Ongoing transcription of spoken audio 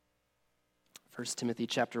First Timothy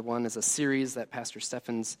chapter 1 is a series that Pastor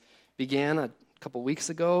Steffens began a couple weeks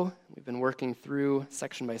ago. We've been working through,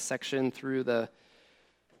 section by section, through the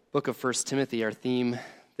book of First Timothy. Our theme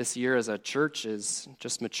this year as a church is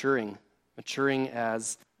just maturing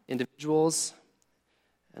as individuals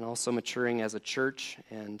and also maturing as a church.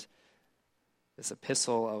 And this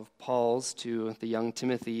epistle of Paul's to the young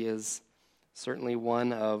Timothy is certainly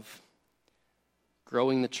one of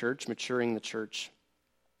growing the church, maturing the church.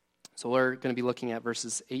 So we're going to be looking at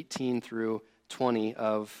verses 18 through 20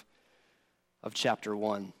 of chapter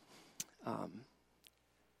 1.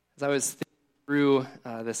 As I was thinking through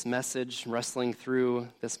this message, wrestling through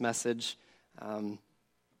this message,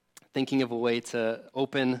 thinking of a way to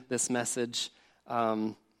open this message,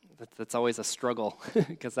 that's always a struggle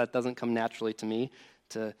because that doesn't come naturally to me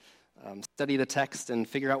to study the text and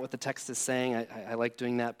figure out what the text is saying. I like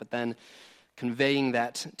doing that, but then conveying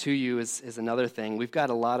that to you is another thing. We've got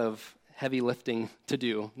a lot of heavy lifting to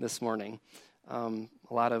do this morning, a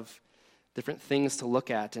lot of different things to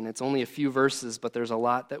look at, and it's only a few verses, but there's a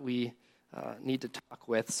lot that we need to talk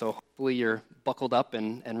with, so hopefully you're buckled up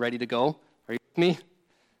and ready to go. Are you with me?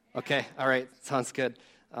 Okay, all right, sounds good.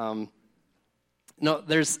 No,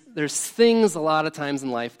 there's things a lot of times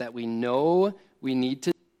in life that we know we need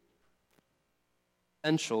to do,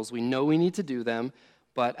 essentials, we know we need to do them,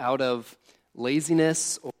 but out of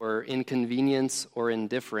laziness or inconvenience or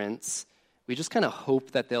indifference, we just kind of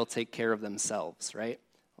hope that they'll take care of themselves, right?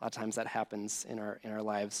 A lot of times that happens in our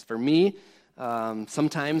lives. For me,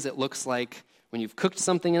 sometimes it looks like when you've cooked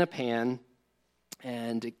something in a pan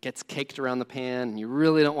and it gets caked around the pan and you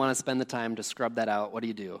really don't want to spend the time to scrub that out. What do?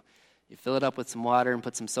 You fill it up with some water and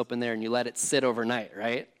put some soap in there and you let it sit overnight,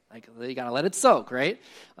 right? Like you got to let it soak, right?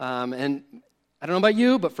 And I don't know about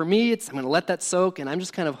you, but for me, I'm going to let that soak, and I'm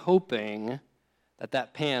just kind of hoping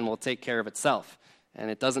that pan will take care of itself. And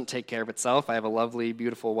it doesn't take care of itself. I have a lovely,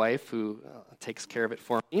 beautiful wife who takes care of it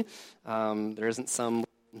for me. There isn't some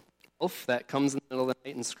elf that comes in the middle of the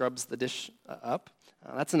night and scrubs the dish up.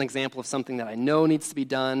 That's an example of something that I know needs to be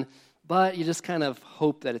done, but you just kind of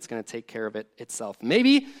hope that it's going to take care of it itself.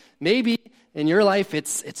 Maybe in your life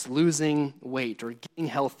it's losing weight or getting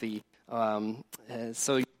healthy.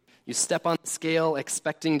 So you step on the scale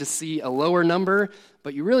expecting to see a lower number,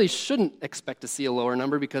 but you really shouldn't expect to see a lower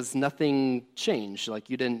number because nothing changed.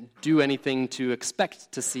 Like you didn't do anything to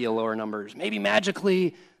expect to see a lower number. Maybe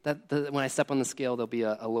magically when I step on the scale, there'll be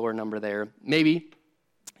a lower number there. Maybe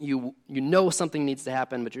you know something needs to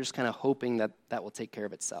happen, but you're just kind of hoping that will take care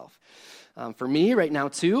of itself. For me right now,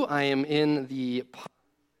 too, I am in the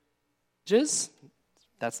stages.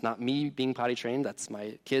 That's not me being potty trained. That's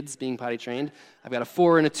my kids being potty trained. I've got a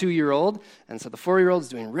 4 and a 2-year-old, and so the 4-year-old is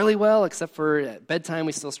doing really well, except for at bedtime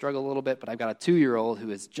we still struggle a little bit, but I've got a 2-year-old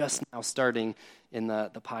who is just now starting in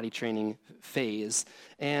the potty training phase.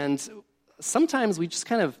 And sometimes we just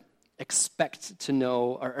kind of expect to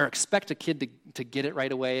know, or expect a kid to get it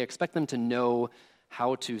right away, expect them to know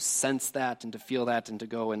how to sense that and to feel that and to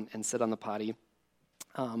go and sit on the potty.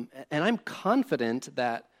 And I'm confident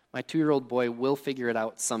that my 2-year-old boy will figure it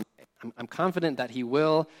out someday. I'm confident that he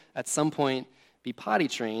will, at some point, be potty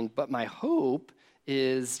trained, but my hope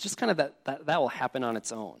is just kind of that will happen on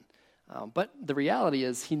its own. But the reality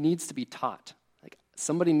is he needs to be taught. Like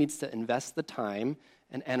somebody needs to invest the time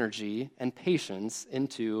and energy and patience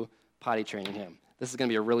into potty training him. This is going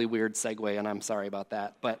to be a really weird segue, and I'm sorry about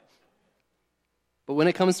that. But when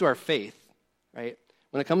it comes to our faith, right?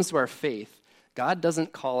 When it comes to our faith, God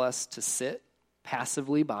doesn't call us to sit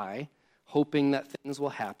passively by, hoping that things will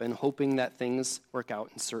happen, hoping that things work out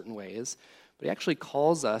in certain ways, but he actually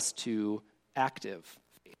calls us to active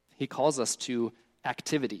faith. He calls us to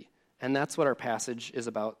activity, and that's what our passage is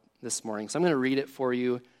about this morning. So I'm going to read it for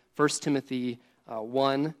you. 1 Timothy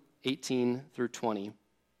 1, 18 through 20. It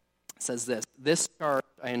says this, "This charge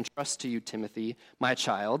I entrust to you, Timothy, my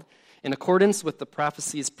child, in accordance with the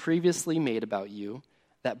prophecies previously made about you,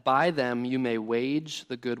 that by them you may wage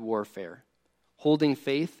the good warfare, holding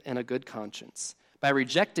faith and a good conscience. By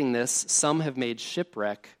rejecting this, some have made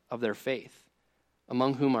shipwreck of their faith,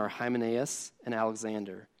 among whom are Hymenaeus and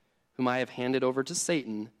Alexander, whom I have handed over to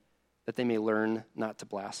Satan, that they may learn not to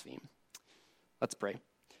blaspheme." Let's pray.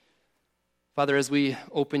 Father, as we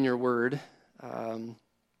open your word, and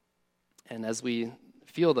as we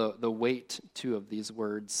feel the weight, too, of these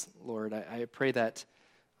words, Lord, I pray that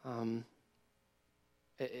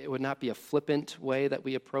it would not be a flippant way that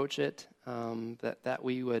we approach it, that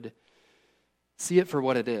we would see it for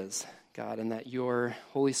what it is, God, and that your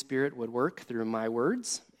Holy Spirit would work through my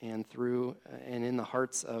words and in the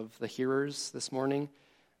hearts of the hearers this morning.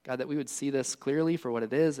 God, that we would see this clearly for what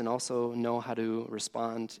it is and also know how to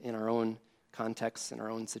respond in our own contexts, in our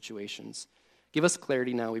own situations. Give us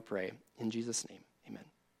clarity now, we pray. In Jesus' name, amen.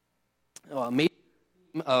 A major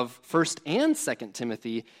theme of 1st and 2nd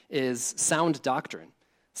Timothy is sound doctrine.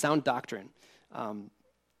 Sound doctrine.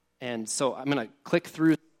 And so I'm going to click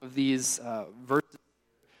through these verses.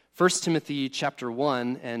 1 Timothy chapter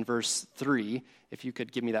 1 and verse 3. If you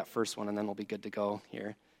could give me that first one, and then we'll be good to go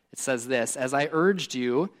here. It says this: "As I urged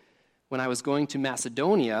you when I was going to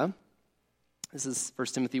Macedonia," this is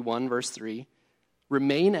 1 Timothy 1, verse 3,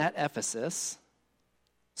 "remain at Ephesus,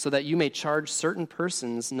 so that you may charge certain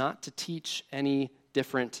persons not to teach any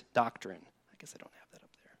different doctrine." I guess I don't have that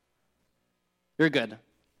up there. You're good.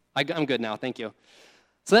 I'm good now. Thank you.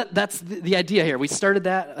 So that's the idea here. We started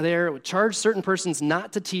that there. Charge certain persons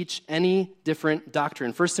not to teach any different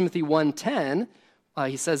doctrine. 1 Timothy 1:10,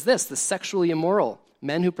 he says this: "The sexually immoral,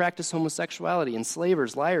 men who practice homosexuality,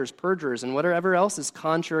 enslavers, liars, perjurers, and whatever else is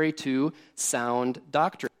contrary to sound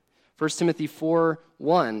doctrine." 1 Timothy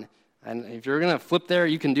 4:1, and if you're going to flip there,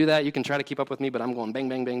 you can do that. You can try to keep up with me, but I'm going bang,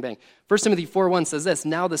 bang, bang, bang. 1 Timothy 4:1 says this: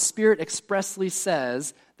 "Now the Spirit expressly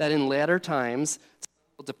says that in latter times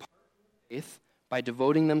some will depart from faith by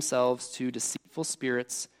devoting themselves to deceitful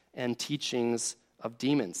spirits and teachings of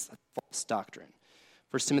demons." That's false doctrine.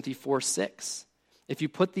 1 Timothy 4:6, "If you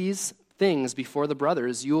put these things before the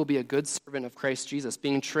brothers, you will be a good servant of Christ Jesus,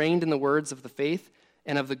 being trained in the words of the faith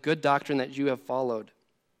and of the good doctrine that you have followed."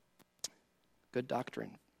 Good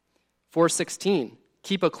doctrine. 4:16,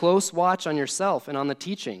 "Keep a close watch on yourself and on the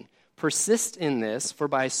teaching. Persist in this, for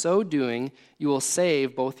by so doing you will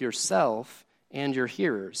save both yourself and your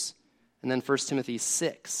hearers." And then 1 Timothy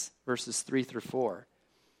 6, verses 3 through 4.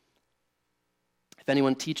 "If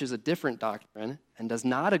anyone teaches a different doctrine and does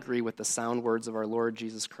not agree with the sound words of our Lord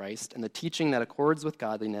Jesus Christ and the teaching that accords with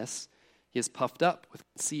godliness, he is puffed up with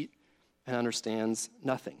conceit and understands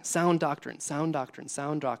nothing." Sound doctrine, sound doctrine,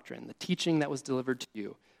 sound doctrine, the teaching that was delivered to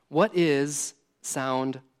you. What is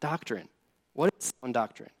sound doctrine? What is sound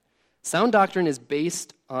doctrine? Sound doctrine is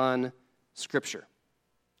based on Scripture.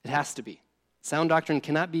 It has to be. Sound doctrine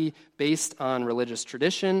cannot be based on religious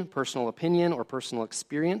tradition, personal opinion, or personal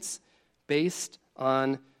experience. Based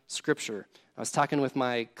on Scripture. I was talking with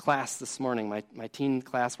my class this morning, my teen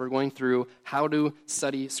class. We're going through how to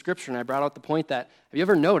study Scripture, and I brought out the point that, have you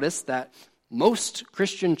ever noticed that most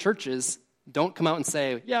Christian churches don't come out and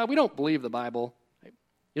say, "Yeah, we don't believe the Bible"?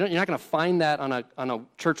 You're not going to find that on a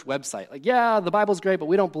church website. Like, "Yeah, the Bible's great, but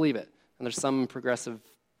we don't believe it." And there's some progressive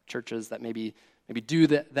churches that maybe do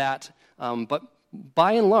that. But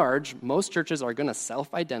by and large, most churches are going to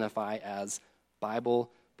self-identify as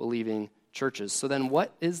Bible-believing churches. So then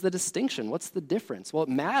what is the distinction? What's the difference? Well, it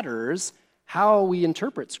matters how we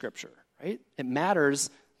interpret Scripture, right? It matters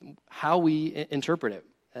how we interpret it.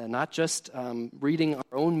 Not just reading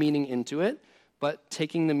our own meaning into it, but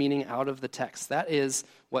taking the meaning out of the text. That is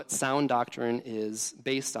what sound doctrine is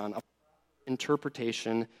based on, a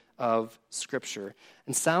interpretation of Scripture.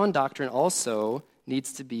 And sound doctrine also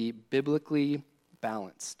needs to be biblically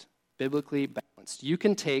balanced. Biblically balanced. You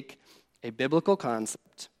can take a biblical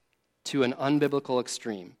concept to an unbiblical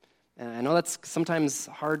extreme. And I know that's sometimes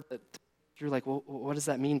hard. You're like, well, what does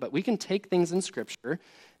that mean? But we can take things in Scripture,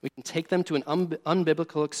 we can take them to an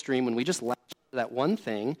unbiblical extreme when we just latch to that one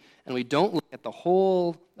thing, and we don't look at the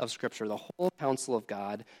whole of Scripture, the whole counsel of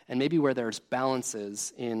God, and maybe where there's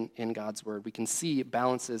balances in God's Word. We can see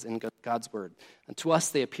balances in God's Word. And to us,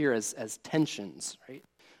 they appear as tensions, right?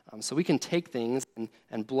 So we can take things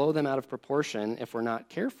and blow them out of proportion if we're not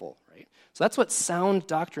careful, right? So that's what sound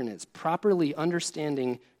doctrine is, properly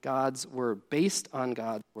understanding God's Word, based on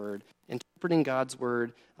God's Word, interpreting God's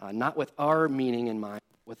Word, not with our meaning in mind,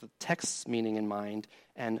 with the text's meaning in mind,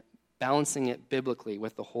 and balancing it biblically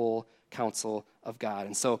with the whole counsel of God.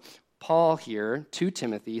 And so Paul here to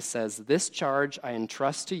Timothy says, "This charge I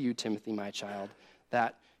entrust to you, Timothy, my child,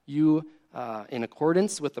 that you, in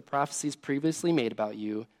accordance with the prophecies previously made about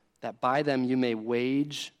you, that by them you may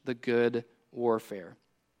wage the good warfare."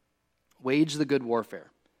 Wage the good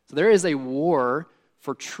warfare. So there is a war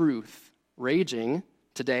for truth raging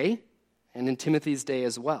today and in Timothy's day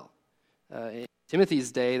as well. In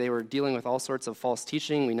Timothy's day, they were dealing with all sorts of false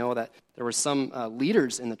teaching. We know that there were some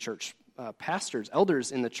leaders in the church, pastors,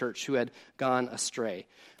 elders in the church who had gone astray.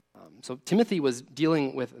 So Timothy was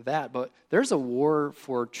dealing with that, but there's a war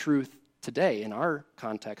for truth today in our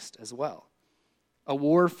context as well. A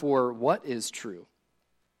war for what is true.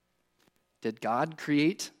 Did God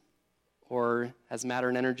create, or has matter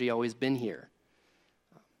and energy always been here?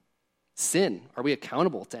 Sin, are we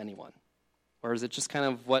accountable to anyone? Or is it just kind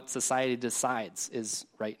of what society decides is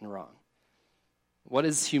right and wrong? What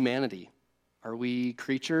is humanity? Are we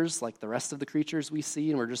creatures like the rest of the creatures we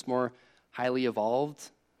see, and we're just more highly evolved?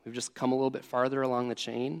 We've just come a little bit farther along the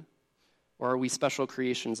chain? Or are we special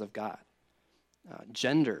creations of God?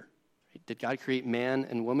 Gender. Did God create man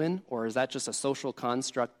and woman? Or is that just a social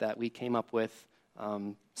construct that we came up with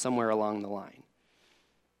somewhere along the line?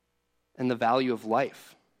 And the value of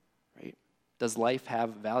life, right? Does life have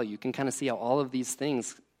value? You can kind of see how all of these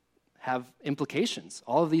things have implications.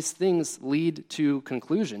 All of these things lead to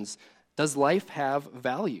conclusions. Does life have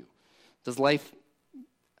value? Does life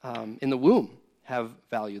in the womb have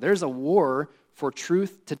value? There's a war for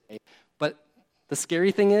truth today. But the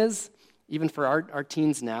scary thing is, even for our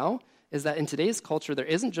teens now, is that in today's culture, there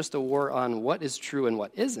isn't just a war on what is true and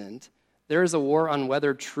what isn't. There is a war on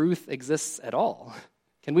whether truth exists at all.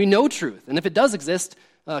 Can we know truth? And if it does exist,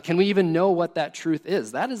 can we even know what that truth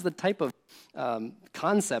is? That is the type of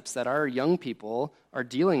concepts that our young people are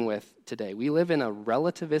dealing with today. We live in a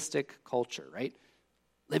relativistic culture, right?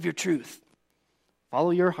 Live your truth.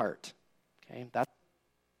 Follow your heart. Okay, that's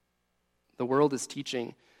the world is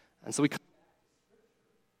teaching. And so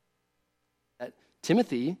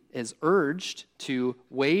Timothy is urged to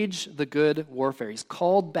wage the good warfare. He's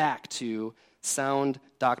called back to sound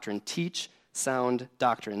doctrine. Teach sound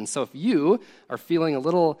doctrine. So if you are feeling a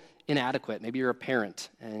little inadequate, maybe you're a parent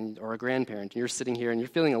or a grandparent, and you're sitting here and you're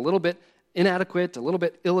feeling a little bit inadequate, a little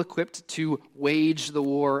bit ill-equipped to wage the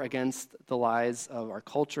war against the lies of our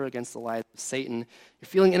culture, against the lies of Satan, you're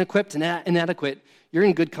feeling inequipped and inadequate, you're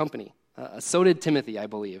in good company. So did Timothy, I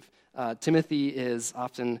believe. Timothy is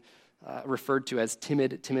often referred to as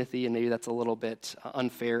timid Timothy, and maybe that's a little bit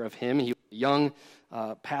unfair of him. He was a young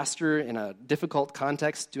pastor in a difficult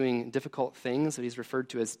context, doing difficult things, so he's referred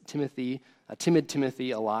to as Timothy, timid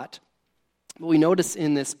Timothy a lot. But we notice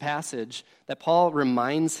in this passage that Paul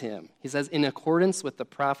reminds him, he says, in accordance with the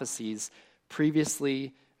prophecies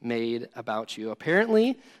previously made about you.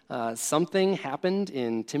 Apparently, something happened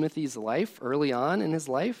in Timothy's life early on in his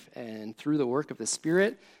life, and through the work of the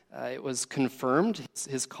Spirit, it was confirmed,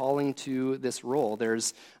 his calling to this role.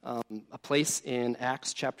 There's a place in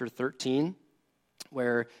Acts chapter 13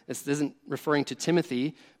 where this isn't referring to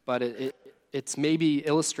Timothy, but it's maybe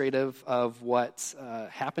illustrative of what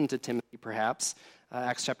happened to Timothy, perhaps.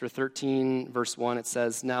 Acts chapter 13, verse 1, it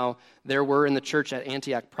says, "Now there were in the church at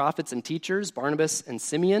Antioch prophets and teachers, Barnabas and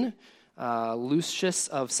Simeon, Lucius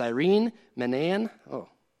of Cyrene, Manaen,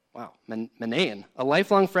 a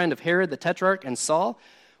lifelong friend of Herod the Tetrarch, and Saul.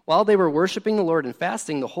 While they were worshiping the Lord and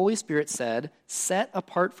fasting, the Holy Spirit said, 'Set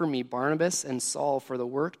apart for me Barnabas and Saul for the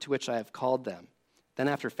work to which I have called them.' Then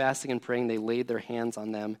after fasting and praying, they laid their hands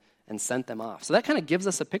on them and sent them off." So that kind of gives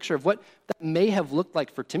us a picture of what that may have looked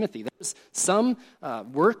like for Timothy. There's some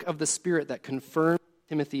work of the Spirit that confirmed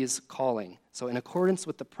Timothy's calling. So in accordance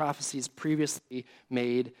with the prophecies previously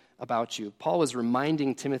made about you, Paul was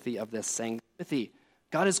reminding Timothy of this, saying, Timothy,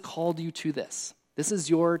 God has called you to this. This is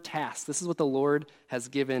your task. This is what the Lord has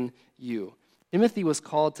given you. Timothy was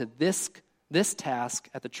called to this task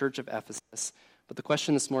at the church of Ephesus. But the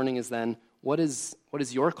question this morning is then, what is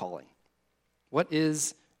your calling? What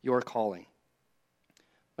is your calling?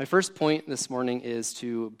 My first point this morning is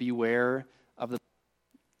to be aware of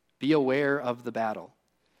the battle.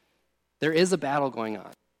 There is a battle going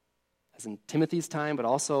on, as in Timothy's time, but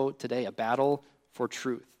also today, a battle for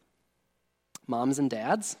truth. Moms and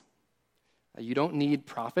dads, you don't need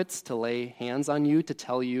prophets to lay hands on you to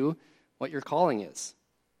tell you what your calling is.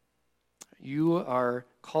 You are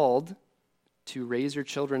called to raise your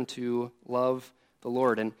children to love the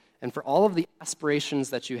Lord, and for all of the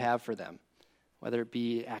aspirations that you have for them, whether it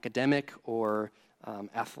be academic or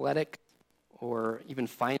athletic or even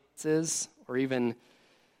finances, or even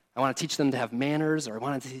I want to teach them to have manners, or I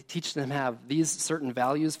want to teach them to have these certain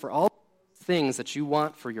values. For all things that you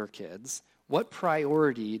want for your kids, what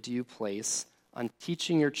priority do you place on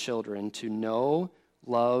teaching your children to know,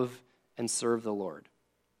 love, and serve the Lord?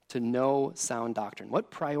 To know sound doctrine.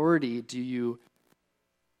 What priority do you...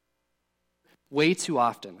 Way too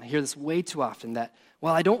often, I hear this way too often, that,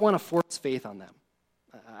 well, I don't want to force faith on them.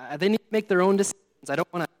 They need to make their own decisions. I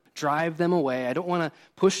don't want to drive them away. I don't want to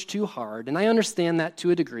push too hard. And I understand that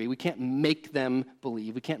to a degree. We can't make them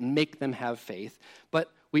believe. We can't make them have faith.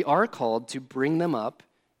 But we are called to bring them up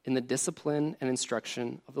in the discipline and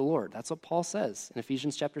instruction of the Lord. That's what Paul says in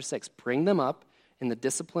Ephesians chapter 6. Bring them up in the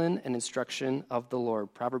discipline and instruction of the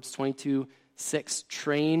Lord. Proverbs 22:6.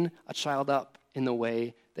 Train a child up in the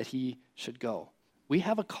way that he should go. We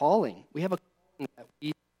have a calling. We have a calling that we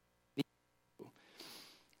need to do.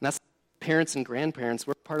 And that's parents and grandparents.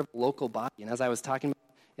 We're part of a local body. And as I was talking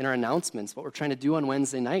about in our announcements, what we're trying to do on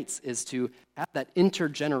Wednesday nights is to have that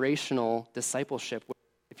intergenerational discipleship.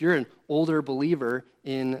 If if you're an older believer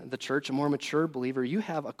in the church, a more mature believer, you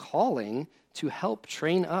have a calling to help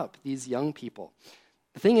train up these young people.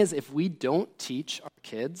 The thing is, if we don't teach our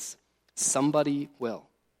kids, somebody will.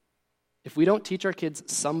 If we don't teach our kids,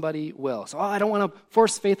 somebody will. So, I don't want to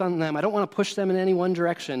force faith on them. I don't want to push them in any one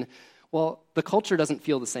direction. Well, the culture doesn't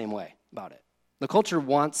feel the same way about it. The culture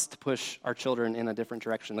wants to push our children in a different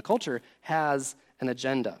direction. The culture has an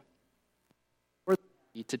agenda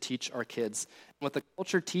to teach our kids. What the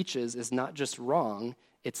culture teaches is not just wrong,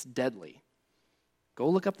 it's deadly. Go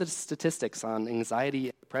look up the statistics on anxiety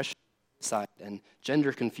and depression, suicide, and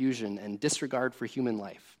gender confusion and disregard for human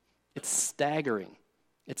life. It's staggering.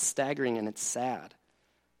 It's staggering and it's sad.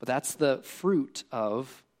 But that's the fruit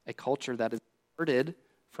of a culture that is diverted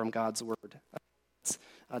from God's word. It's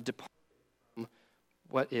departed from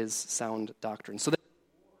what is sound doctrine. So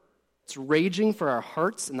it's raging for our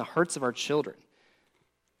hearts and the hearts of our children.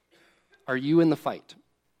 Are you in the fight?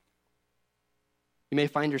 You may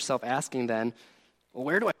find yourself asking then, well,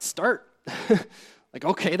 where do I start? Like,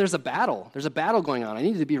 okay, there's a battle. There's a battle going on. I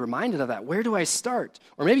need to be reminded of that. Where do I start?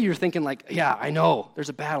 Or maybe you're thinking like, yeah, I know there's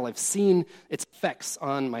a battle. I've seen its effects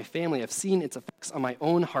on my family. I've seen its effects on my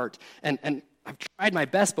own heart. And I've tried my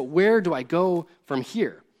best, but where do I go from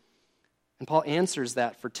here? And Paul answers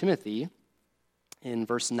that for Timothy in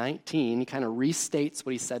verse 19. He kind of restates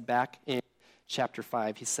what he said back in chapter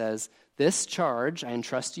 5. He says, "This charge I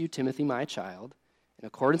entrust to you, Timothy, my child, in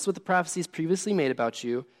accordance with the prophecies previously made about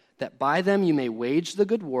you, that by them you may wage the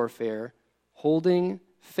good warfare, holding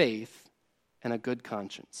faith and a good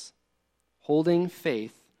conscience." Holding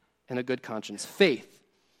faith and a good conscience. Faith.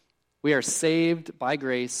 We are saved by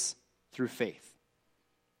grace through faith.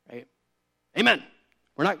 Right? Amen.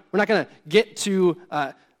 We're not going to get to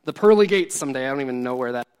the pearly gates someday. I don't even know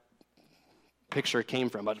where that picture came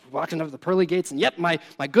from, but walking up the pearly gates, and yep, my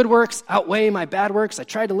good works outweigh my bad works. I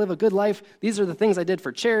tried to live a good life. These are the things I did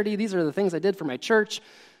for charity. These are the things I did for my church.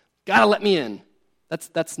 Gotta let me in.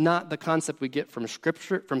 That's not the concept we get from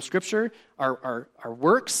Scripture. Our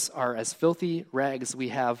works are as filthy rags. We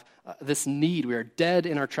have this need. We are dead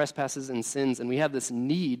in our trespasses and sins, and we have this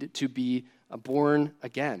need to be born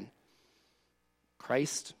again.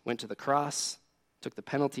 Christ went to the cross, took the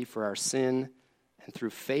penalty for our sin, and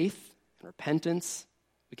through faith and repentance,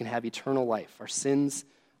 we can have eternal life. Our sins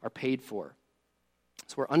are paid for.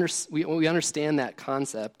 So we understand that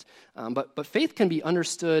concept, but faith can be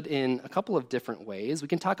understood in a couple of different ways. We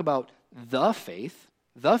can talk about the faith.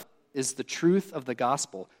 The faith is the truth of the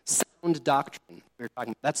gospel, sound doctrine.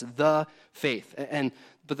 That's the faith.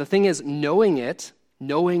 But the thing is, knowing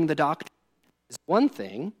the doctrine is one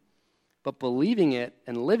thing, but believing it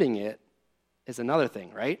and living it is another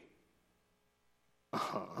thing, right?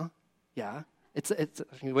 Yeah. It's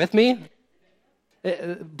you with me?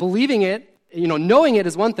 Believing it, knowing it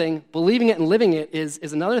is one thing, believing it and living it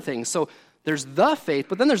is another thing. So there's the faith,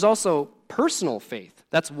 but then there's also personal faith.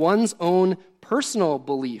 That's one's own personal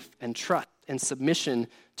belief and trust and submission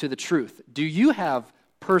to the truth. Do you have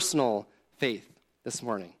personal faith this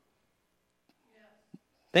morning? Yes.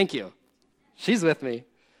 Thank you. She's with me.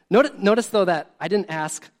 Notice, though, that I didn't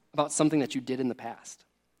ask about something that you did in the past.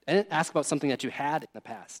 I didn't ask about something that you had in the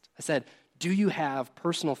past. I said, do you have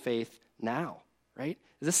personal faith now, right?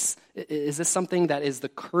 Is this something that is the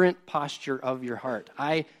current posture of your heart?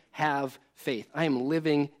 I have faith. I am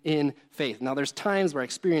living in faith. Now, there's times where I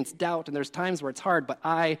experience doubt, and there's times where it's hard, but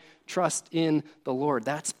I trust in the Lord.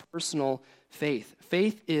 That's personal faith.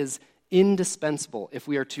 Faith is indispensable if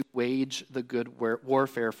we are to wage the good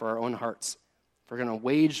warfare for our own hearts. If we're going to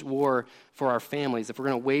wage war for our families, if we're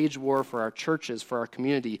going to wage war for our churches, for our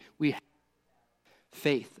community, we have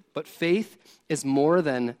faith. But faith is more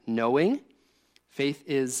than knowing. Faith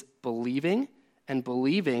is believing, and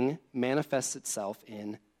believing manifests itself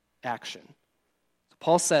in action. So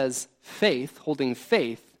Paul says faith, holding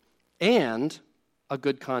faith, and a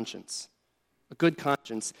good conscience. A good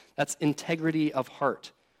conscience, that's integrity of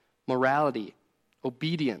heart, morality,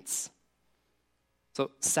 obedience. So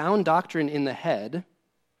sound doctrine in the head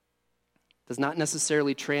does not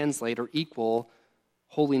necessarily translate or equal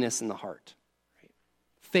holiness in the heart. Right?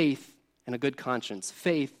 Faith and a good conscience.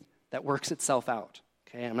 Faith that works itself out.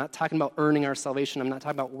 Okay, I'm not talking about earning our salvation. I'm not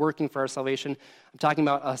talking about working for our salvation. I'm talking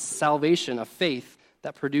about a salvation, a faith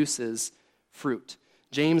that produces fruit.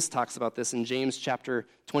 James talks about this in James chapter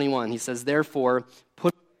 21. He says, "Therefore,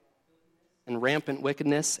 put and rampant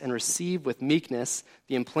wickedness, and receive with meekness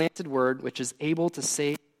the implanted word, which is able to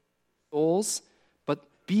save souls. But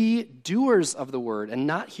be doers of the word, and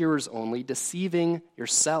not hearers only, deceiving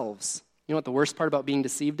yourselves." You know what the worst part about being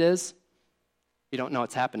deceived is? You don't know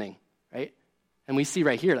what's happening, right? And we see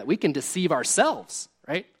right here that we can deceive ourselves,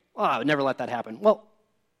 right? Oh, I would never let that happen. Well,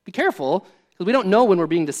 be careful, because we don't know when we're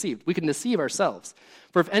being deceived. We can deceive ourselves.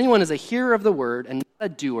 For if anyone is a hearer of the word and not a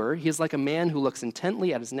doer, he is like a man who looks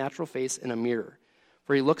intently at his natural face in a mirror.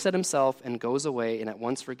 For he looks at himself and goes away and at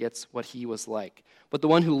once forgets what he was like. But the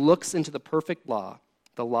one who looks into the perfect law,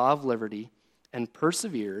 the law of liberty, and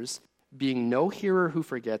perseveres, being no hearer who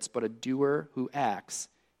forgets, but a doer who acts,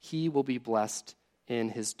 he will be blessed in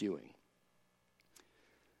his doing.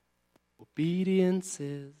 Obedience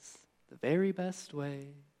is the very best way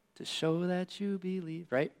to show that you believe,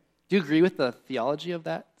 right? Do you agree with the theology of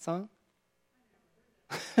that song?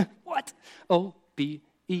 What?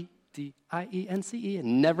 O-B-E-D-I-E-N-C-E.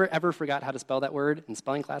 And never, ever forgot how to spell that word in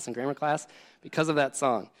spelling class and grammar class because of that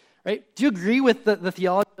song, right? Do you agree with the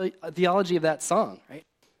theology of that song, right?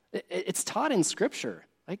 It's taught in Scripture.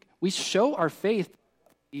 Like, we show our faith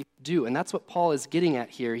we do, and that's what Paul is getting at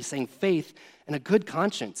here. He's saying faith and a good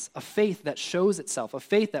conscience, a faith that shows itself, a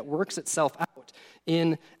faith that works itself out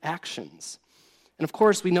in actions. And of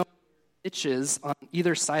course, we know ditches on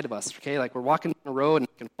either side of us, okay? Like, we're walking down a road and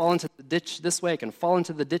it can fall into the ditch this way, it can fall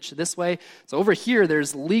into the ditch this way. So over here,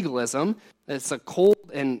 there's legalism. It's a cold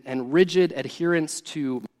and rigid adherence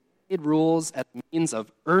to made rules as a means of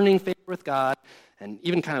earning favor with God and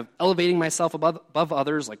even kind of elevating myself above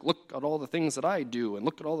others, like, look at all the things that I do and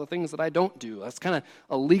look at all the things that I don't do. That's kind of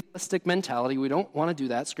a legalistic mentality. We don't want to do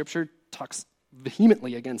that. Scripture talks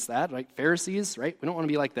vehemently against that, right? Pharisees, right? We don't want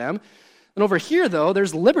to be like them. And over here, though,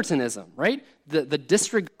 there's libertinism, right? The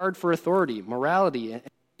disregard for authority, morality, and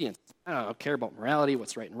obedience. I don't care about morality,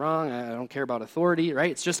 what's right and wrong. I don't care about authority,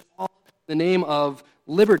 right? It's just all in the name of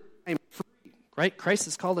liberty. I'm free, right? Christ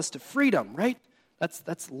has called us to freedom, right?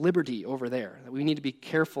 That's liberty over there. We need to be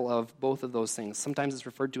careful of both of those things. Sometimes it's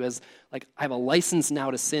referred to as, like, I have a license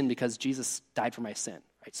now to sin because Jesus died for my sin,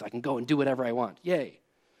 right? So I can go and do whatever I want. Yay.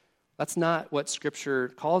 That's not what Scripture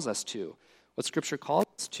calls us to. What Scripture calls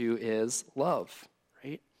us to is love,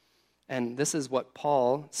 right? And this is what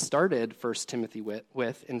Paul started 1 Timothy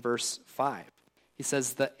with in verse 5. He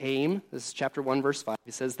says the aim, this is chapter 1, verse 5,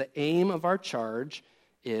 he says the aim of our charge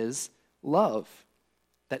is love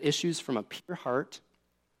that issues from a pure heart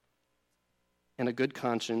and a good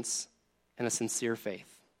conscience and a sincere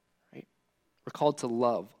faith, right? We're called to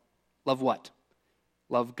love. Love what?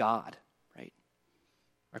 Love God, right?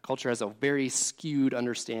 Our culture has a very skewed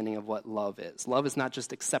understanding of what love is. Love is not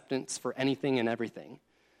just acceptance for anything and everything,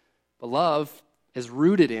 but love is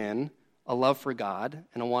rooted in a love for God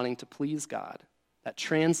and a wanting to please God. That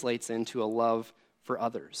translates into a love for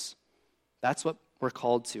others. That's what we're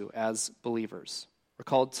called to as believers. We're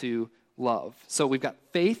called to love. So we've got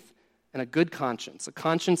faith and a good conscience. A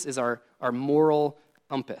conscience is our moral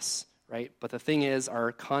compass, right? But the thing is,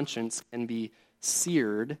 our conscience can be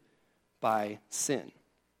seared by sin.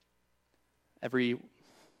 We're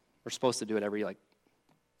supposed to do it every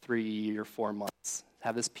 3 or 4 months,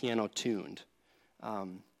 have this piano tuned.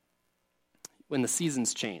 When the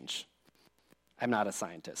seasons change, I'm not a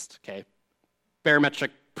scientist, okay? Barometric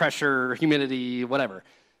pressure, humidity, whatever.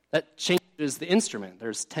 That changes the instrument.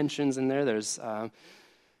 There's tensions in there. There's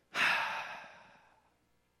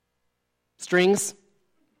strings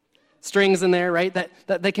in there, right?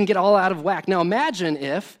 That they can get all out of whack. Now imagine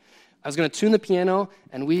if I was going to tune the piano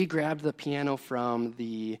and we grabbed the piano from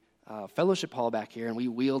the fellowship hall back here and we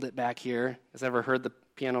wheeled it back here. Has ever heard the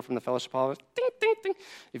piano from the fellowship hall? Ding, ding, ding.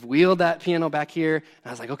 We've wheeled that piano back here and I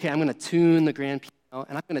was like, okay, I'm going to tune the grand piano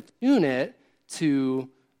and I'm going to tune it to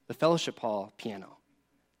the fellowship hall piano.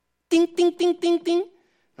 Ding, ding, ding, ding, ding.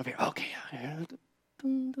 Over here, okay.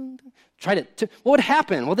 Tried it. What would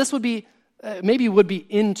happen? Well, this would be, maybe would be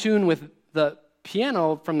in tune with the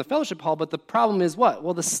piano from the fellowship hall, but the problem is what?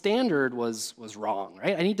 Well, the standard was wrong,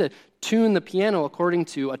 right? I need to tune the piano according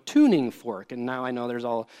to a tuning fork, and now I know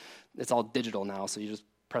it's all digital now, so you just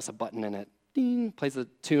press a button and it ding, plays the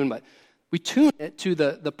tune, but we tune it to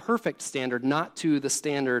the perfect standard, not to the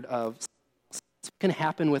standard of what can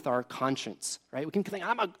happen with our conscience, right? We can think,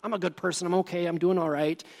 I'm a good person, I'm okay, I'm doing all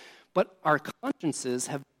right, but our consciences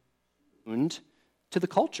have been tuned to the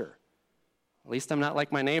culture. At least I'm not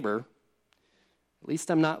like my neighbor. At least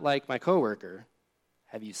I'm not like my coworker.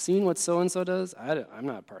 Have you seen what so-and-so does? I'm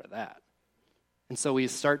not a part of that. And so we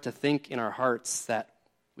start to think in our hearts that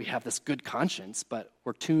we have this good conscience, but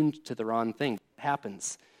we're tuned to the wrong thing. What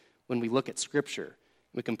happens when we look at Scripture?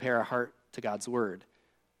 We compare our heart to God's Word.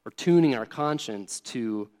 We're tuning our conscience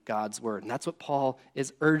to God's Word. And that's what Paul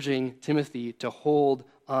is urging Timothy to hold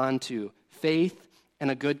on to. Faith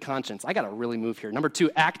and a good conscience. I got to really move here. Number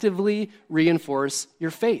 2, actively reinforce your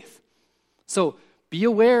faith. So be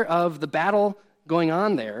aware of the battle going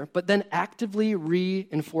on there, but then actively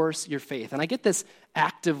reinforce your faith. And I get this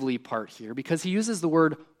actively part here because he uses the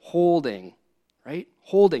word holding, right?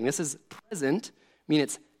 Holding. This is present, meaning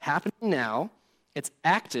it's happening now. It's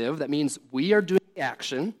active. That means we are doing the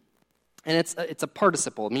action. And it's a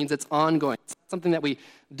participle. It means it's ongoing. It's not something that we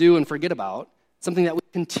do and forget about. Something that we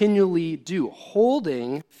continually do.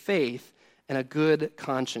 Holding faith and a good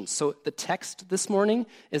conscience. So the text this morning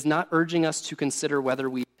is not urging us to consider whether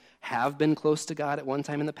we have been close to God at one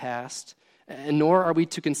time in the past, and nor are we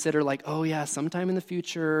to consider like, oh yeah, sometime in the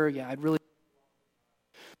future, yeah, I'd really...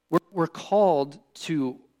 We're called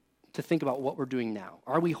to think about what we're doing now.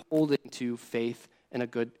 Are we holding to faith and a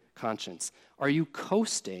good conscience? Are you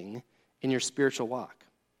coasting in your spiritual walk?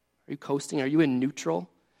 Are you coasting? Are you in neutral?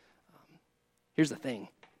 Here's the thing.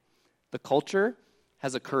 The culture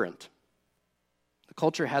has a current. The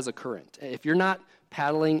culture has a current. If you're not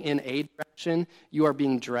paddling in a direction, you are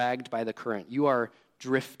being dragged by the current. You are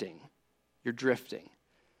drifting. You're drifting.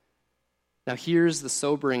 Now here's the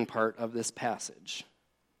sobering part of this passage.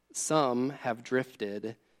 Some have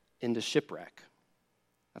drifted into shipwreck.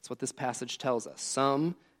 That's what this passage tells us.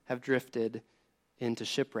 Some have drifted into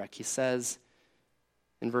shipwreck. He says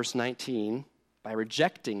in verse 19, by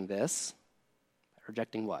rejecting this, by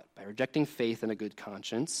rejecting what? By rejecting faith and a good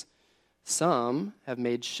conscience, some have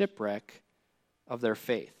made shipwreck of their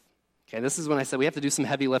faith. Okay, this is when I said we have to do some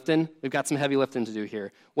heavy lifting. We've got some heavy lifting to do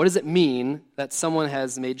here. What does it mean that someone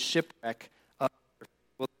has made shipwreck of their faith?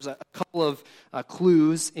 Well, there's a couple of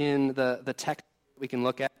clues in the text we can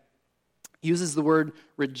look at. He uses the word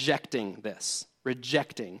rejecting this.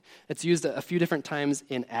 Rejecting. It's used a few different times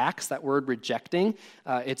in Acts, that word rejecting.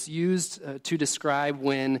 It's used to describe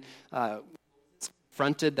when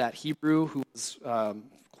confronted that Hebrew who was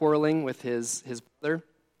quarreling with his brother,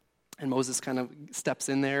 and Moses kind of steps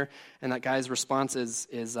in there, and that guy's response is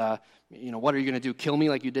what are you going to do, kill me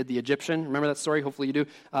like you did the Egyptian? Remember that story? Hopefully you do.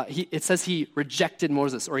 It says he rejected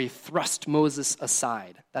Moses, or he thrust Moses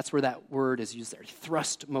aside. That's where that word is used there. He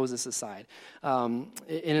thrust Moses aside.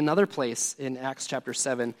 In another place in Acts chapter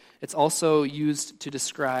 7, it's also used to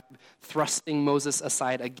describe thrusting Moses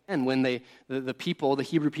aside again when the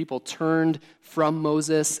Hebrew people turned from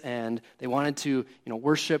Moses and they wanted to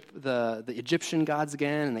worship the Egyptian gods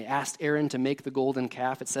again, and they asked Aaron to make the golden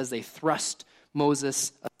calf. It says they thrust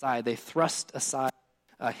Moses aside. They thrust aside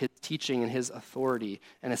his teaching and his authority,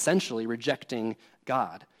 and essentially rejecting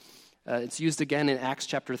God. It's used again in Acts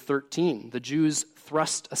chapter 13. The Jews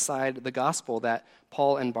thrust aside the gospel that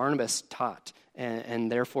Paul and Barnabas taught, and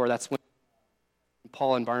therefore that's when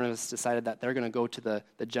Paul and Barnabas decided that they're going to go to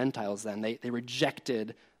the Gentiles then. They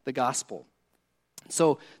rejected the gospel.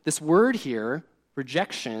 So this word here,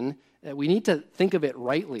 rejection, we need to think of it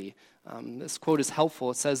rightly. This quote is helpful.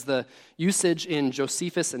 It says the usage in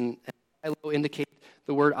Josephus and Philo indicate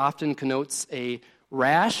the word often connotes a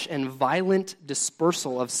rash and violent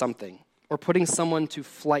dispersal of something, or putting someone to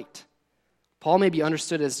flight. Paul may be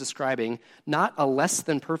understood as describing not a less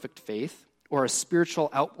than perfect faith, or a spiritual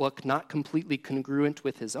outlook not completely congruent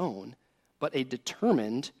with his own, but a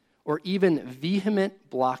determined or even vehement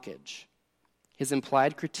blockage. His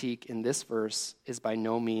implied critique in this verse is by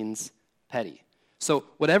no means petty. So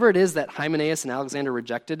whatever it is that Hymenaeus and Alexander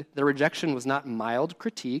rejected, their rejection was not mild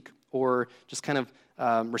critique or just kind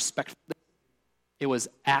of respectful. It was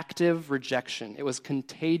active rejection. It was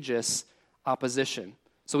contagious opposition.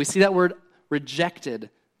 So we see that word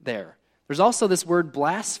rejected there. There's also this word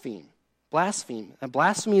blaspheme. Blaspheme. And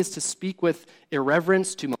blasphemy is to speak with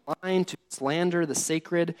irreverence, to malign, to slander the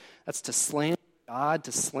sacred. That's to slander God,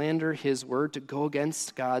 to slander his word, to go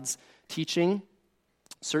against God's teaching.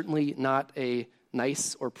 Certainly not a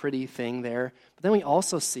nice or pretty thing there. But then we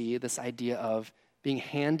also see this idea of being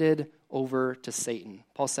handed over to Satan.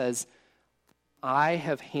 Paul says, I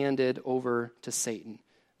have handed over to Satan.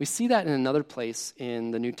 We see that in another place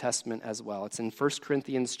in the New Testament as well. It's in 1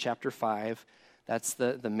 Corinthians chapter 5. That's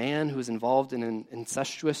the man who's involved in an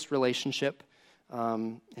incestuous relationship,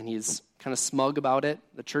 and he's kind of smug about it.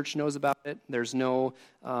 The church knows about it. There's no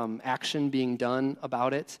action being done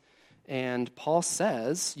about it. And Paul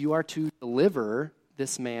says, you are to deliver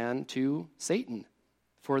this man to Satan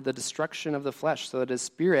for the destruction of the flesh, so that his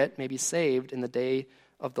spirit may be saved in the day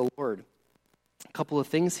of the Lord. A couple of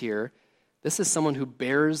things here. This is someone who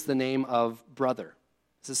bears the name of brother.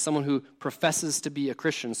 This is someone who professes to be a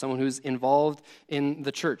Christian, someone who's involved in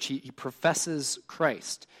the church. He professes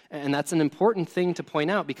Christ. And that's an important thing to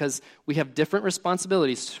point out because we have different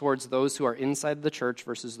responsibilities towards those who are inside the church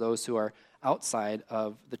versus those who are outside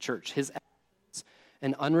of the church. His actions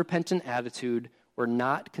and unrepentant attitude were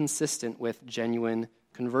not consistent with genuine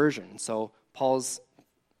conversion. So Paul's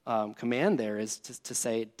command there is to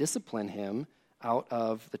say, discipline him out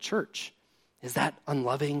of the church. Is that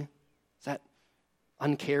unloving? Is that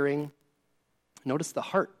uncaring? Notice the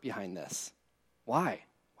heart behind this. Why?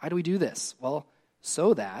 Why do we do this? Well,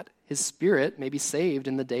 so that his spirit may be saved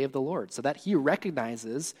in the day of the Lord, so that he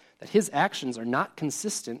recognizes that his actions are not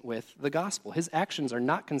consistent with the gospel. His actions are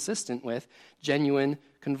not consistent with genuine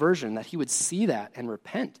conversion, that he would see that and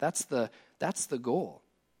repent. That's the goal.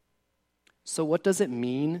 So what does it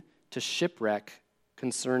mean to shipwreck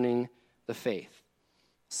concerning the faith?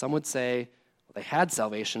 Some would say, well, they had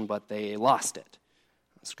salvation, but they lost it.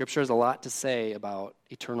 Scripture has a lot to say about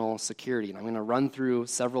eternal security, and I'm going to run through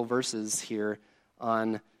several verses here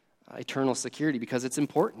on eternal security because it's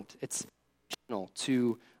important. It's foundational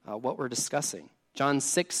to what we're discussing. John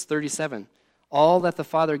 6:37, all that the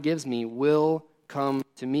Father gives me will come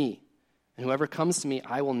to me, and whoever comes to me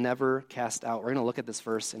I will never cast out. We're going to look at this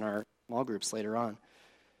verse in our small groups later on.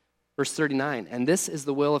 Verse 39, and this is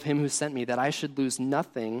the will of him who sent me, that I should lose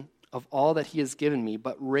nothing of all that he has given me,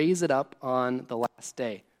 but raise it up on the last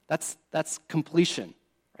day. That's completion,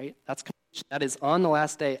 right? That's completion. That is, on the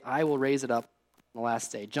last day, I will raise it up on the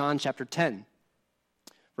last day. John chapter 10,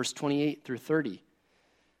 verse 28 through 30.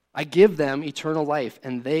 I give them eternal life,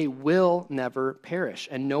 and they will never perish,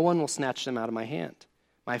 and no one will snatch them out of my hand.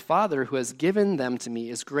 My Father, who has given them to me,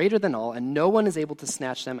 is greater than all, and no one is able to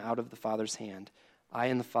snatch them out of the Father's hand. I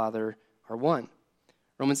and the Father are one.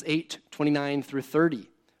 Romans 8:29 through 30.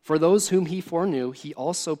 For those whom he foreknew, he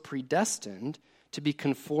also predestined to be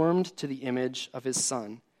conformed to the image of his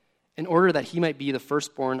Son, in order that he might be the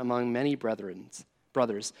firstborn among many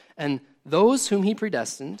brothers. And those whom he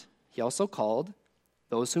predestined, he also called.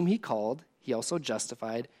 Those whom he called, he also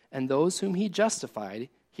justified. And those whom he justified,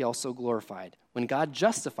 he also glorified. When God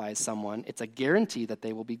justifies someone, it's a guarantee that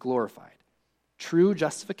they will be glorified. True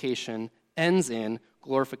justification ends in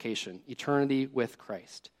glorification, eternity with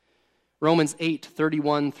Christ. Romans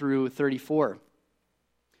 8:31 through 34.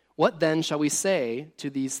 What then shall we say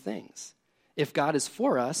to these things? If God is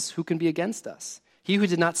for us, who can be against us? He who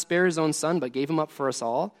did not spare his own Son, but gave him up for us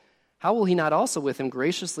all, how will he not also with him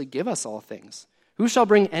graciously give us all things? Who shall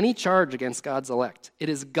bring any charge against God's elect? It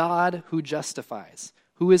is God who justifies.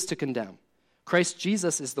 Who is to condemn? Christ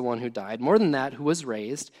Jesus is the one who died. More than that, who was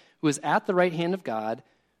raised, who is at the right hand of God,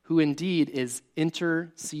 who indeed is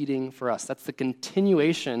interceding for us. That's the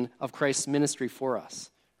continuation of Christ's ministry for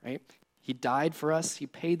us, right? He died for us, he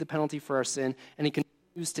paid the penalty for our sin, and he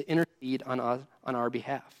continues to intercede on our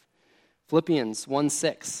behalf. Philippians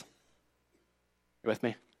 1:6. You with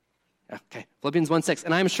me? Okay, Philippians 1:6.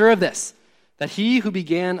 And I am sure of this, that he who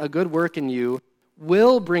began a good work in you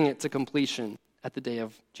will bring it to completion at the day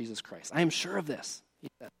of Jesus Christ. I am sure of this, he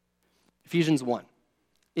said. Ephesians 1.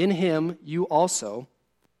 In him you also,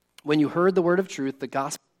 when you heard the word of truth, the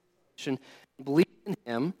gospel, and believed in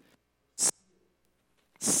him,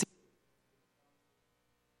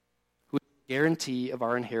 who is the guarantee of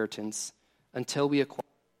our inheritance until we acquire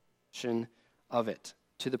possession of it,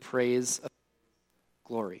 to the praise of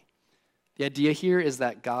glory. The idea here is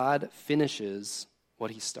that God finishes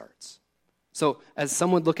what he starts. So as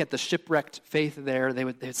some would look at the shipwrecked faith there, they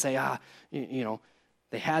would say,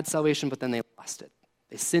 they had salvation, but then they lost it.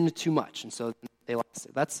 They sinned too much, and so they lost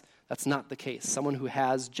it. That's not the case. Someone who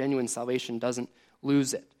has genuine salvation doesn't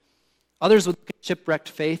lose it. Others would look at shipwrecked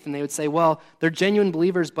faith, and they would say, well, they're genuine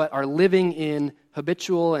believers, but are living in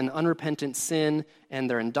habitual and unrepentant sin, and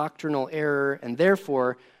they're in doctrinal error, and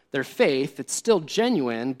therefore their faith, it's still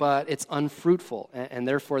genuine, but it's unfruitful, and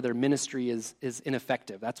therefore their ministry is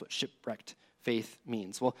ineffective. That's what shipwrecked faith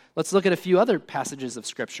means. Well, let's look at a few other passages of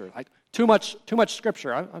Scripture. Like too much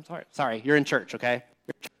Scripture. I'm sorry. Sorry, you're in church, okay?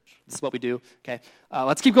 You're in church. This is what we do, okay?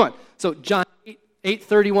 Let's keep going. So John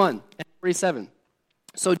 8:31 and 47.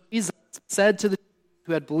 So Jesus said to the Jews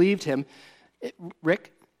who had believed him,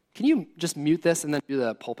 Rick, can you just mute this and then do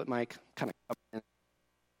the pulpit mic? Kind of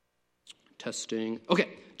testing. Okay,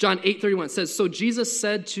 John 8:31 says, so Jesus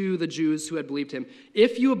said to the Jews who had believed him,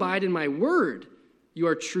 if you abide in my word, you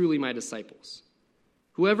are truly my disciples.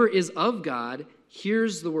 Whoever is of God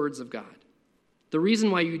hears the words of God. The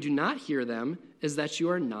reason why you do not hear them is that you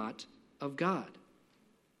are not of God.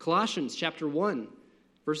 Colossians chapter 1,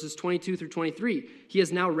 verses 22 through 23. He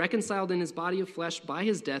is now reconciled in his body of flesh by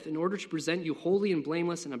his death in order to present you holy and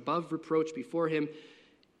blameless and above reproach before him,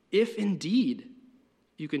 if indeed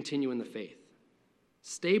you continue in the faith,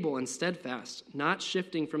 stable and steadfast, not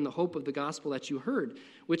shifting from the hope of the gospel that you heard,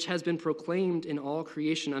 which has been proclaimed in all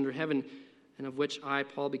creation under heaven, and of which I,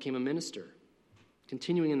 Paul, became a minister.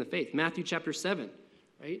 Continuing in the faith. Matthew chapter 7,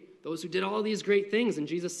 right? Those who did all these great things, and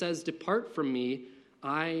Jesus says, depart from me,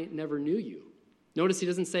 I never knew you. Notice he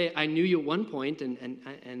doesn't say, I knew you at one point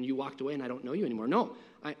and you walked away and I don't know you anymore. No,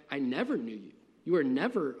 I never knew you. You are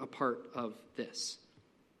never a part of this.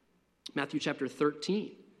 Matthew chapter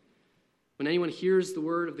 13. When anyone hears the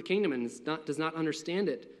word of the kingdom and does not understand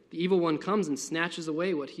it, the evil one comes and snatches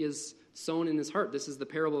away what he has sown in his heart. This is the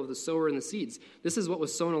parable of the sower and the seeds. This is what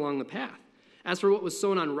was sown along the path. As for what was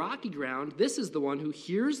sown on rocky ground, this is the one who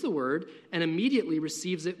hears the word and immediately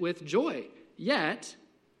receives it with joy. Yet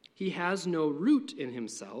he has no root in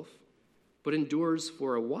himself, but endures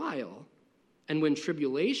for a while. And when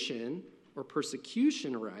tribulation or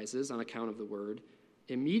persecution arises on account of the word,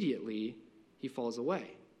 immediately he falls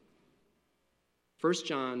away. 1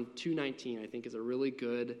 John 2:19, I think, is a really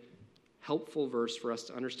good, helpful verse for us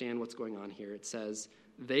to understand what's going on here. It says,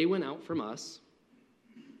 they went out from us,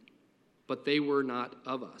 but they were not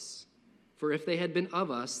of us. For if they had been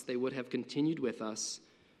of us, they would have continued with us,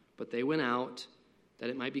 but they went out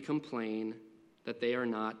that it might become plain that they are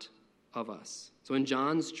not of us. So in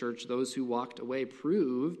John's church, those who walked away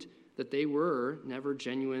proved that they were never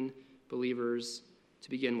genuine believers to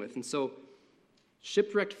begin with. And so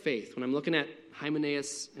shipwrecked faith, when I'm looking at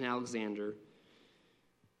Hymenaeus and Alexander, it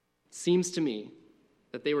seems to me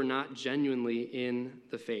that they were not genuinely in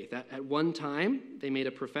the faith. At one time, they made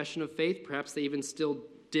a profession of faith. Perhaps they even still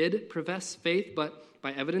did profess faith, but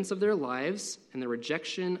by evidence of their lives and the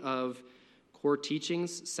rejection of core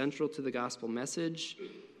teachings central to the gospel message,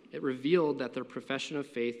 it revealed that their profession of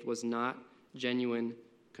faith was not genuine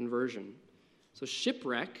conversion. So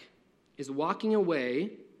shipwreck is walking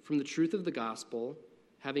away from the truth of the gospel,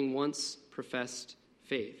 having once professed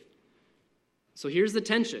faith. So here's the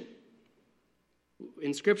tension.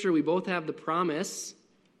 In Scripture, we both have the promise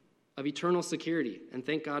of eternal security, and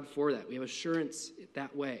thank God for that. We have assurance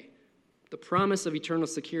that way. The promise of eternal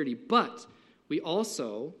security, but we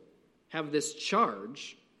also have this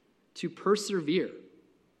charge to persevere.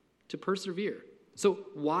 To persevere. So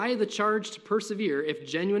why the charge to persevere if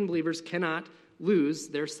genuine believers cannot lose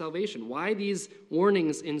their salvation? Why these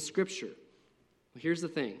warnings in Scripture? Well, here's the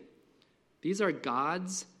thing. These are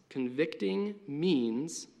God's convicting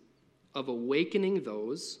means of awakening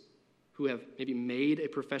those who have maybe made a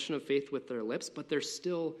profession of faith with their lips, but they're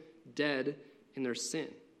still dead in their sin.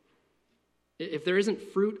 If there isn't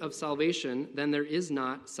fruit of salvation, then there is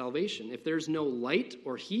not salvation. If there's no light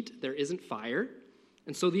or heat, there isn't fire.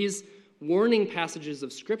 And so these warning passages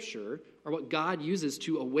of Scripture are what God uses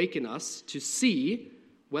to awaken us to see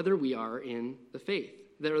whether we are in the faith.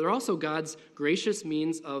 They're also God's gracious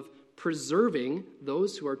means of preserving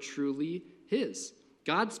those who are truly His.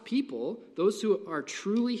 God's people, those who are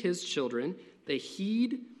truly His children, they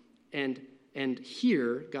heed and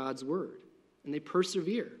hear God's word, and they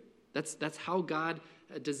persevere. That's how God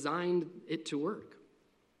designed it to work.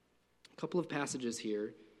 A couple of passages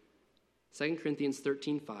here. 2 Corinthians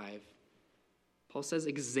 13:5. Paul says,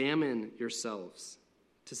 examine yourselves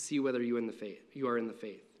to see whether you are in the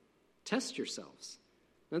faith. Test yourselves.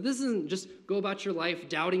 Now, this isn't just go about your life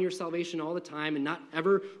doubting your salvation all the time and not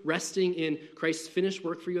ever resting in Christ's finished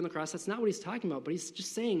work for you on the cross. That's not what he's talking about, but he's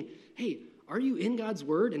just saying, hey, are you in God's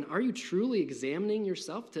word, and are you truly examining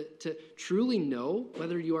yourself to truly know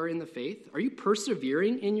whether you are in the faith? Are you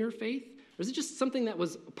persevering in your faith? Or is it just something that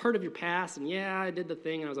was a part of your past, and yeah, I did the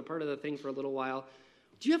thing, and I was a part of the thing for a little while?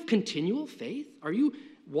 Do you have continual faith? Are you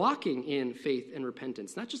walking in faith and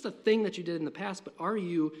repentance? Not just a thing that you did in the past, but are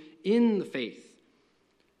you in the faith?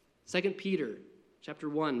 2 Peter chapter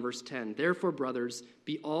 1, verse 10, therefore, brothers,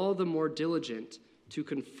 be all the more diligent to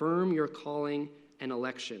confirm your calling and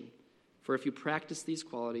election. For if you practice these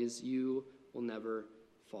qualities, you will never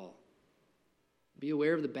fall. Be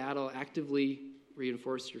aware of the battle, actively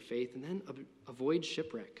reinforce your faith, and then avoid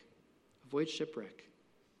shipwreck. Avoid shipwreck.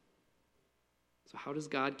 So how does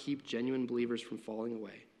God keep genuine believers from falling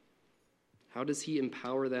away? How does He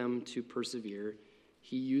empower them to persevere?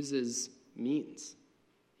 He uses means.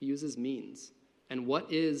 He uses means. And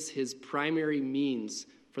what is His primary means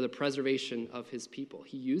for the preservation of His people?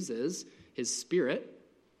 He uses His Spirit,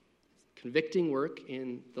 convicting work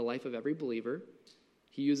in the life of every believer.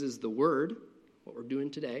 He uses the Word, what we're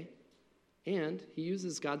doing today, and He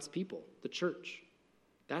uses God's people, the church.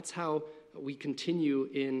 That's how we continue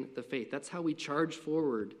in the faith. That's how we charge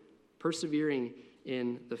forward, persevering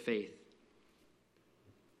in the faith.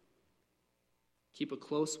 Keep a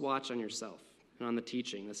close watch on yourself and on the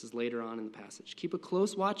teaching. This is later on in the passage. Keep a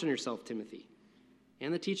close watch on yourself, Timothy,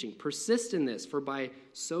 and the teaching. Persist in this, for by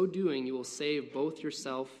so doing you will save both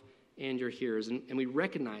yourself and your hearers. And we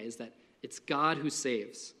recognize that it's God who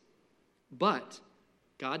saves. But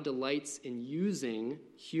God delights in using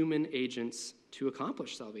human agents to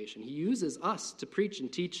accomplish salvation. He uses us to preach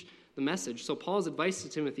and teach the message. So Paul's advice to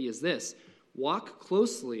Timothy is this: walk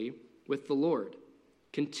closely with the Lord.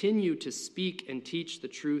 Continue to speak and teach the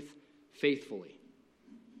truth faithfully.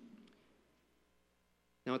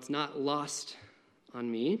 Now, it's not lost on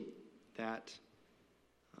me that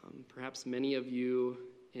perhaps many of you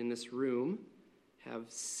in this room have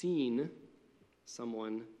seen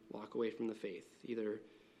someone walk away from the faith, either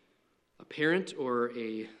a parent or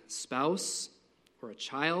a spouse or a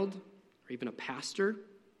child or even a pastor.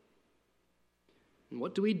 And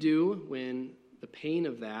what do we do when the pain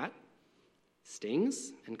of that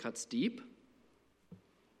stings and cuts deep?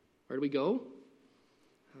 Where do we go?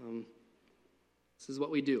 This is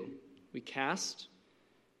what we do. We cast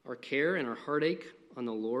our care and our heartache on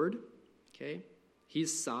the Lord, okay?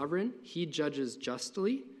 He's sovereign. He judges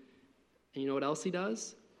justly. And you know what else he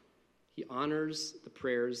does? He honors the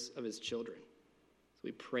prayers of his children. So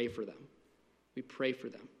we pray for them. We pray for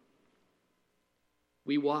them.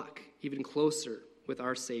 We walk even closer with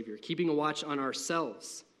our Savior, keeping a watch on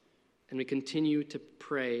ourselves, and we continue to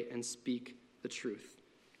pray and speak the truth.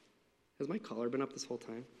 Has my collar been up this whole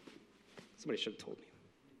time? Somebody should have told me.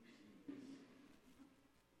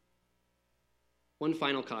 One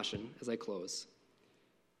final caution as I close.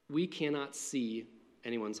 We cannot see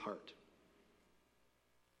anyone's heart.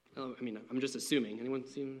 I'm just assuming. Anyone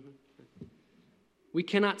see? We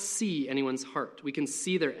cannot see anyone's heart. We can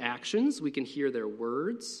see their actions. We can hear their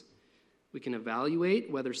words. We can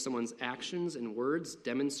evaluate whether someone's actions and words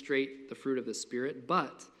demonstrate the fruit of the Spirit,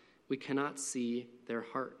 but we cannot see their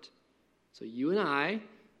heart. So you and I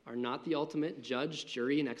are not the ultimate judge,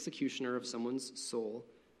 jury, and executioner of someone's soul.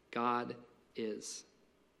 God is.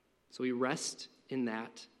 So we rest in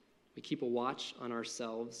that. We keep a watch on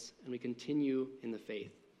ourselves, and we continue in the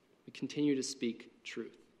faith. We continue to speak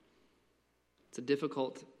truth. It's a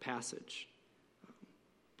difficult passage,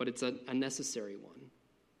 but it's a necessary one.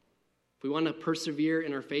 If we want to persevere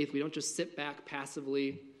in our faith, we don't just sit back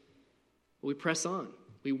passively. We press on.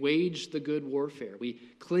 We wage the good warfare. We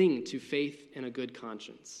cling to faith and a good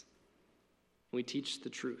conscience. And we teach the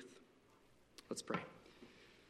truth. Let's pray.